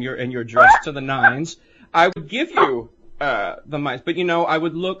Emmys and you're dressed to the nines, I would give you, the mice. But I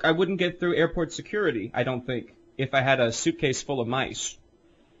wouldn't get through airport security, I don't think, if I had a suitcase full of mice.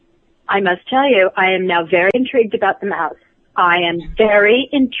 I must tell you, I am now very intrigued about the mouse. I am very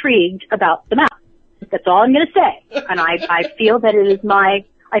intrigued about the mouse. That's all I'm going to say. And I feel that it is my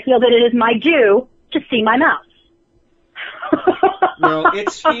due to see my mouse. Well,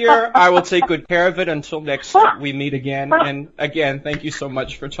 it's here. I will take good care of it until next we meet again. And again, thank you so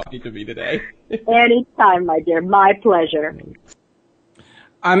much for talking to me today. Anytime, my dear. My pleasure.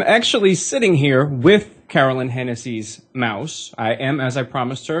 I'm actually sitting here with Carolyn Hennessy's mouse. I am, as I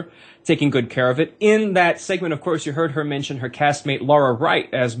promised her, taking good care of it. In that segment, of course, you heard her mention her castmate Laura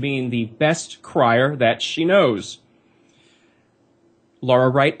Wright as being the best crier that she knows. Laura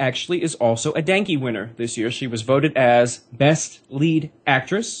Wright actually is also a Dankie winner this year. She was voted as Best Lead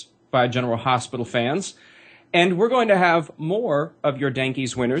Actress by General Hospital fans. And we're going to have more of your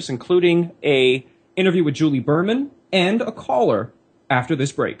Dankies winners, including a interview with Julie Berman and a caller after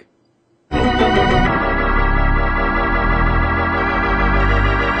this break.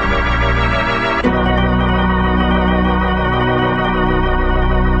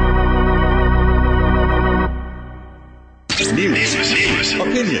 News,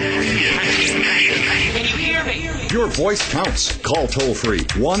 opinion. Your voice counts. Call toll free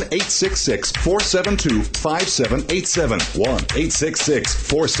 1-866-472-5787.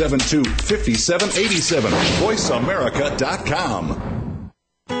 1-866-472-5787. VoiceAmerica.com.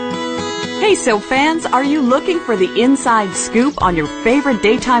 Hey, Soap fans, are you looking for the inside scoop on your favorite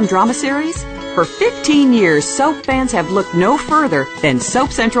daytime drama series? For 15 years, Soap fans have looked no further than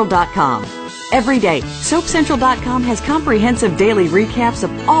SoapCentral.com. Every day, SoapCentral.com has comprehensive daily recaps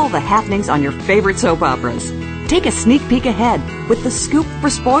of all the happenings on your favorite soap operas. Take a sneak peek ahead with the scoop for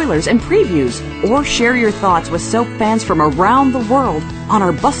spoilers and previews, or share your thoughts with soap fans from around the world on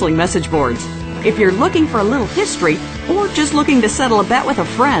our bustling message boards. If you're looking for a little history, or just looking to settle a bet with a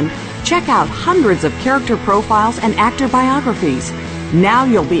friend, check out hundreds of character profiles and actor biographies. Now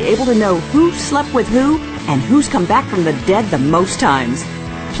you'll be able to know who slept with who and who's come back from the dead the most times.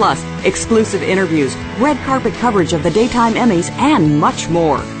 Plus, exclusive interviews, red carpet coverage of the Daytime Emmys, and much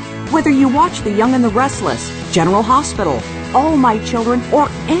more. Whether you watch The Young and the Restless, General Hospital, All My Children, or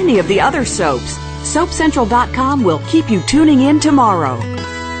any of the other soaps. SoapCentral.com will keep you tuning in tomorrow.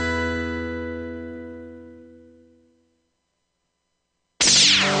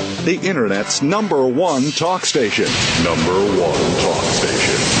 The Internet's #1 talk station. #1 talk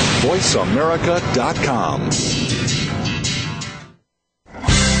station. VoiceAmerica.com.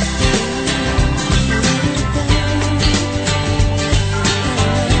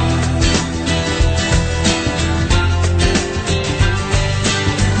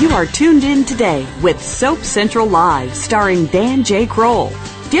 You are tuned in today with Soap Central Live, starring Dan J. Kroll.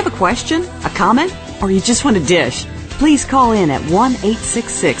 Do you have a question, a comment, or you just want to dish? Please call in at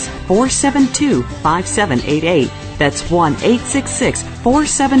 1-866-472-5788. That's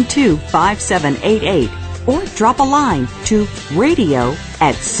 1-866-472-5788. Or drop a line to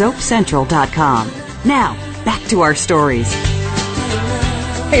radio@soapcentral.com. Now, back to our stories.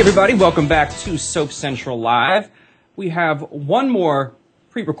 Hey everybody, welcome back to Soap Central Live. We have one more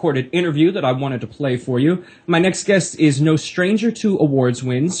pre-recorded interview that I wanted to play for you. My next guest is no stranger to awards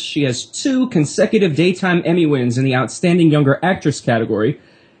wins. She has 2 consecutive Daytime Emmy wins in the Outstanding Younger Actress category.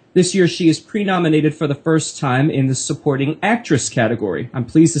 This year she is pre-nominated for the first time in the Supporting Actress category. I'm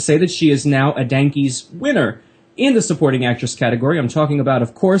pleased to say that she is now a Dankies winner in the Supporting Actress category. I'm talking about,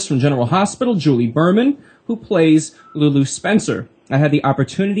 of course, from General Hospital, Julie Berman, who plays Lulu Spencer. I had the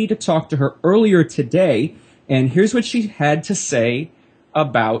opportunity to talk to her earlier today, and here's what she had to say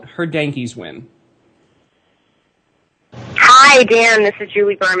about her Dankies win. Hi, Dan. This is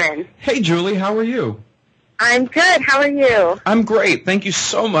Julie Berman. Hey, Julie. How are you? I'm good. How are you? I'm great. Thank you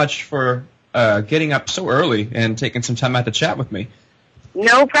so much for getting up so early and taking some time out to chat with me.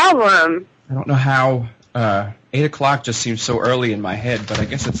 No problem. I don't know how 8 o'clock just seems so early in my head, but I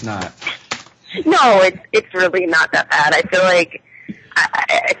guess it's not. No, it's really not that bad. I feel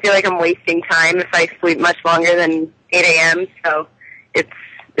like I'm wasting time if I sleep much longer than 8 a.m., so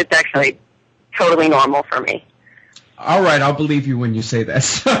it's actually totally normal for me. All right, I'll believe you when you say that.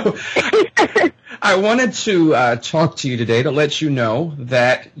 So I wanted to talk to you today to let you know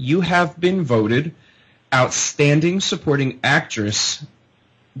that you have been voted Outstanding Supporting Actress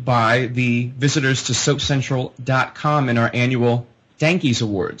by the visitors to SoapCentral.com in our annual Dankies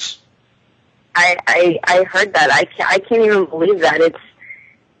Awards. I heard that. I can't even believe that.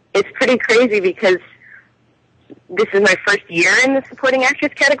 It's pretty crazy because this is my first year in the Supporting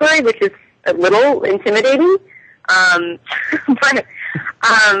Actress category, which is a little intimidating. But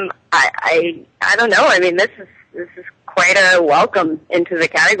I don't know. I mean, this is quite a welcome into the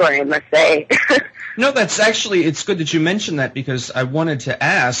category, I must say. No, it's good that you mentioned that, because I wanted to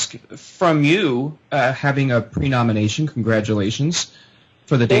ask from you, having a pre-nomination, congratulations,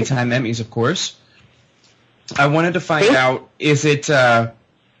 for the Daytime Emmys, of course. I wanted to find out, is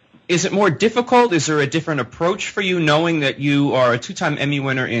it more difficult? Is there a different approach for you, knowing that you are a 2-time Emmy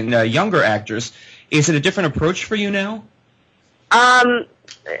winner in Younger Actors? Is it a different approach for you now? No,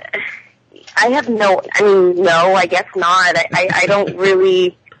 I guess not. I don't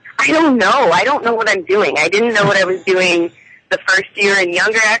really, I don't know. I don't know what I'm doing. I didn't know what I was doing the first year in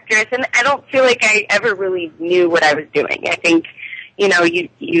Younger Actress, and I don't feel like I ever really knew what I was doing. I think, you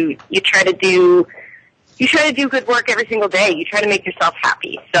try to do good work every single day. You try to make yourself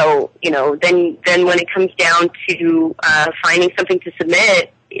happy. So, then when it comes down to finding something to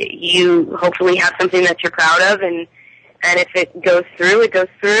submit, you hopefully have something that you're proud of, and if it goes through, it goes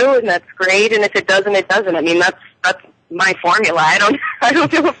through, and that's great. And if it doesn't, it doesn't. I mean, that's my formula. I don't know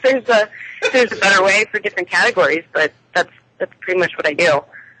if there's a better way for different categories, but that's pretty much what I do.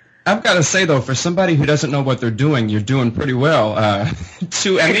 I've got to say, though, for somebody who doesn't know what they're doing, you're doing pretty well.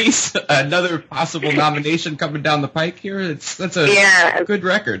 2 Emmys, another possible nomination coming down the pike here. That's a good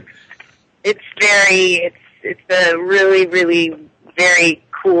record. It's a really, really very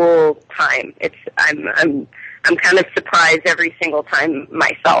cool time. I'm kind of surprised every single time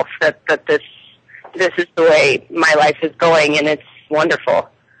myself that this is the way my life is going, and it's wonderful.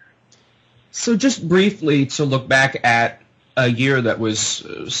 So just briefly to look back at a year that was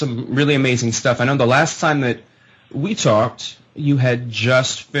some really amazing stuff. I know the last time that we talked, you had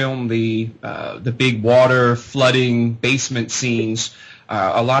just filmed the big water, flooding, basement scenes.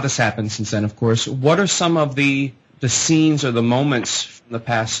 A lot has happened since then, of course. What are some of the scenes or the moments from the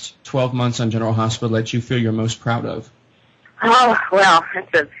past 12 months on General Hospital that you feel you're most proud of? Oh, well,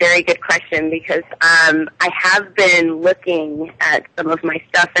 that's a very good question, because I have been looking at some of my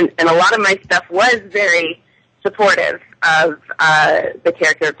stuff, and a lot of my stuff was very supportive of the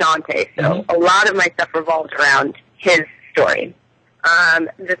character of Dante. So a lot of my stuff revolved around his story.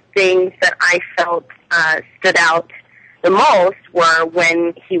 The things that I felt stood out the most were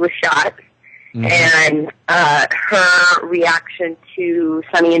when he was shot and her reaction to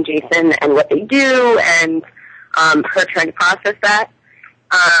Sonny and Jason and what they do, and her trying to process that.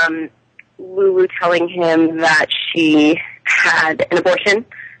 Lulu telling him that she had an abortion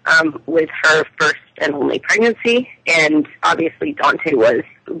with her first and only pregnancy, and obviously Dante was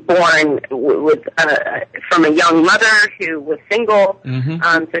born with from a young mother who was single,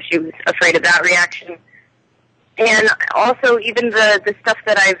 so she was afraid of that reaction. And also even the stuff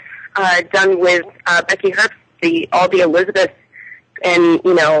that I've done with Becky Herbst, all the Elizabeth, and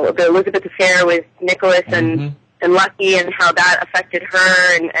the Elizabeth affair with Nicholas and Lucky, and how that affected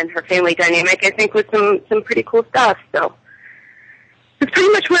her and her family dynamic, I think was some pretty cool stuff. So it's pretty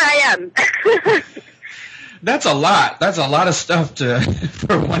much where I am. That's a lot. That's a lot of stuff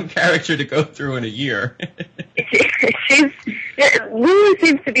for one character to go through in a year. Lulu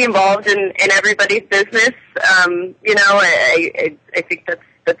seems to be involved in everybody's business. I think that's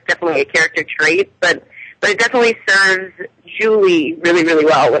definitely a character trait, but it definitely serves Julie really, really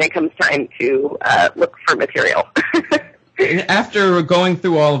well when it comes time to look for material. After going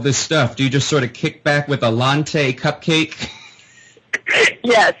through all of this stuff, do you just sort of kick back with a latte cupcake?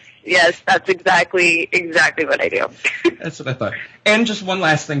 Yes, that's exactly what I do. That's what I thought. And just one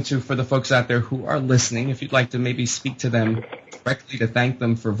last thing, too, for the folks out there who are listening, if you'd like to maybe speak to them directly to thank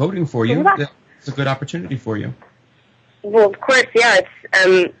them for voting for you, it's a good opportunity for you. Well, of course, yeah.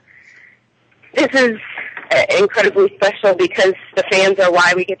 This is incredibly special because the fans are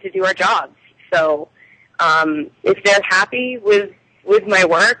why we get to do our jobs. So if they're happy with my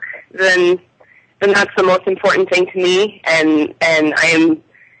work, then that's the most important thing to me, and I am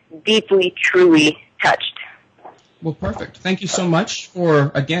deeply, truly touched. Well, perfect. Thank you so much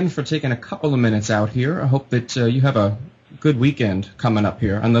for taking a couple of minutes out here. I hope that you have a good weekend coming up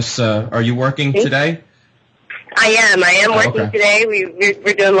here. Unless, are you working today? I am working today.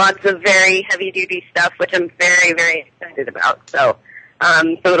 We're doing lots of very heavy-duty stuff, which I'm very, very excited about. So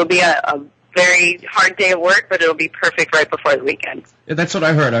it'll be a very hard day of work, but it'll be perfect right before the weekend. Yeah, that's what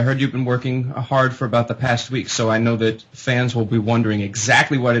I heard. I heard you've been working hard for about the past week, so I know that fans will be wondering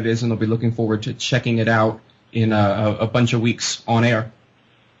exactly what it is, and they'll be looking forward to checking it out in a bunch of weeks on air.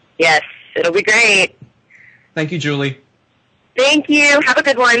 Yes, it'll be great. Thank you, Julie. Thank you. Have a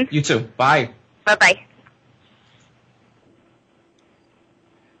good one. You too. Bye. Bye-bye.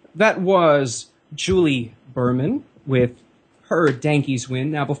 That was Julie Berman with her Dankies win.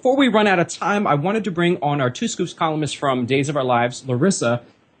 Now, before we run out of time, I wanted to bring on our Two Scoops columnist from Days of Our Lives, Larissa.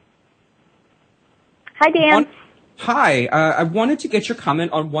 Hi, Dan. Hi. I wanted to get your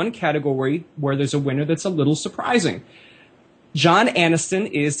comment on one category where there's a winner that's a little surprising. John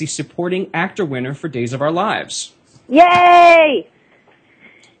Aniston is the supporting actor winner for Days of Our Lives. Yay!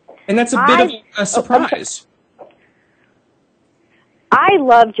 And that's a bit of a surprise. I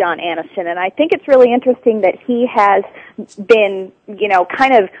love John Aniston, and I think it's really interesting that he has been,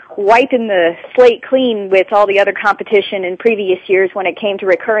 kind of wiping the slate clean with all the other competition in previous years when it came to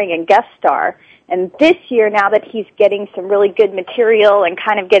recurring and guest star. And this year, now that he's getting some really good material and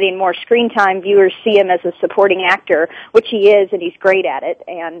kind of getting more screen time, viewers see him as a supporting actor, which he is, and he's great at it.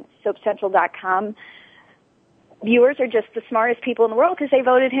 And SoapCentral.com viewers are just the smartest people in the world because they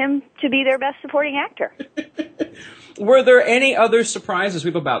voted him to be their best supporting actor. Were there any other surprises? We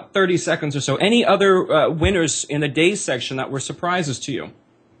have about 30 seconds or so. Any other winners in the days section that were surprises to you?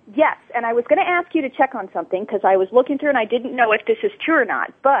 Yes, and I was going to ask you to check on something because I was looking through and I didn't know if this is true or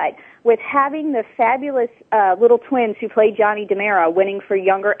not. But with having the fabulous little twins who played Johnny DiMera winning for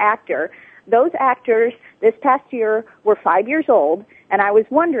younger actor, those actors this past year were 5 years old, and I was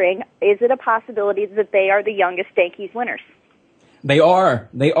wondering, is it a possibility that they are the youngest Dankies winners? They are.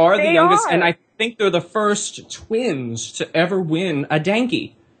 They are the youngest, and I think they're the first twins to ever win a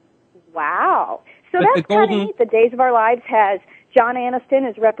Dankie. Wow. So that's kind of neat. The Days of Our Lives has John Aniston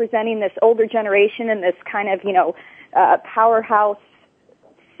is representing this older generation and this kind of, powerhouse,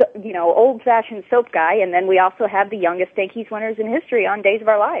 old-fashioned soap guy, and then we also have the youngest Dankies winners in history on Days of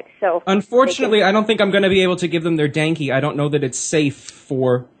Our Lives. So, unfortunately, I don't think I'm going to be able to give them their Dankie. I don't know that it's safe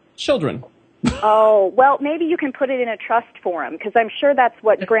for children. Oh, well, maybe you can put it in a trust for them, because I'm sure that's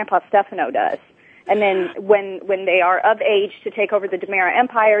what Grandpa Stefano does. And then when they are of age to take over the DiMera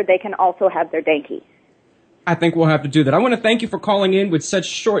Empire, they can also have their Dankie. I think we'll have to do that. I want to thank you for calling in with such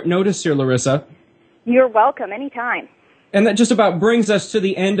short notice here, Larissa. You're welcome. Anytime. And that just about brings us to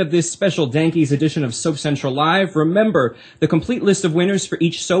the end of this special Dankies edition of Soap Central Live. Remember, the complete list of winners for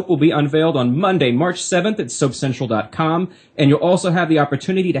each soap will be unveiled on Monday, March 7th at SoapCentral.com. And you'll also have the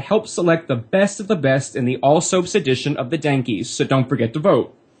opportunity to help select the best of the best in the All Soaps edition of the Dankies. So don't forget to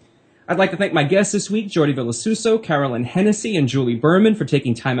vote. I'd like to thank my guests this week, Jordi Vilasuso, Carolyn Hennessy, and Julie Berman, for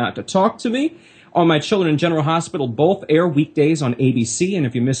taking time out to talk to me. All My Children and General Hospital both air weekdays on ABC, and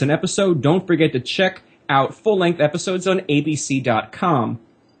if you miss an episode, don't forget to check out full-length episodes on abc.com.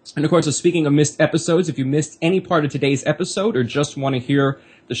 And of course, speaking of missed episodes, if you missed any part of today's episode or just want to hear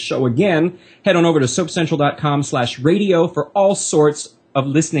the show again, head on over to soapcentral.com/radio for all sorts of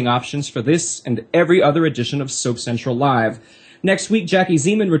listening options for this and every other edition of Soap Central Live. Next week, Jackie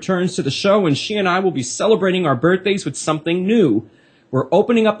Zeman returns to the show, and she and I will be celebrating our birthdays with something new. We're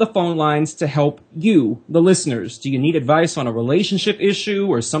opening up the phone lines to help you, the listeners. Do you need advice on a relationship issue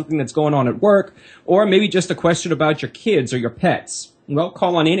or something that's going on at work, or maybe just a question about your kids or your pets? Well,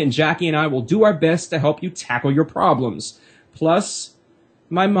 call on in, and Jackie and I will do our best to help you tackle your problems. Plus,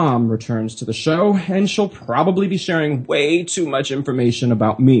 my mom returns to the show, and she'll probably be sharing way too much information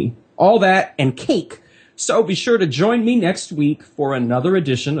about me. All that and cake. So be sure to join me next week for another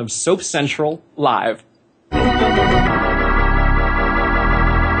edition of Soap Central Live.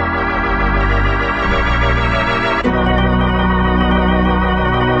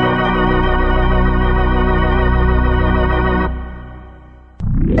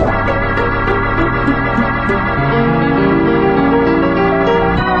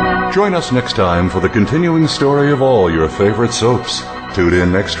 Join us next time for the continuing story of all your favorite soaps. Tune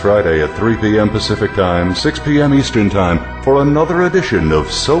in next Friday at 3 p.m. Pacific Time, 6 p.m. Eastern Time for another edition of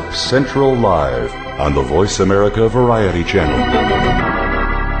Soap Central Live on the Voice America Variety Channel.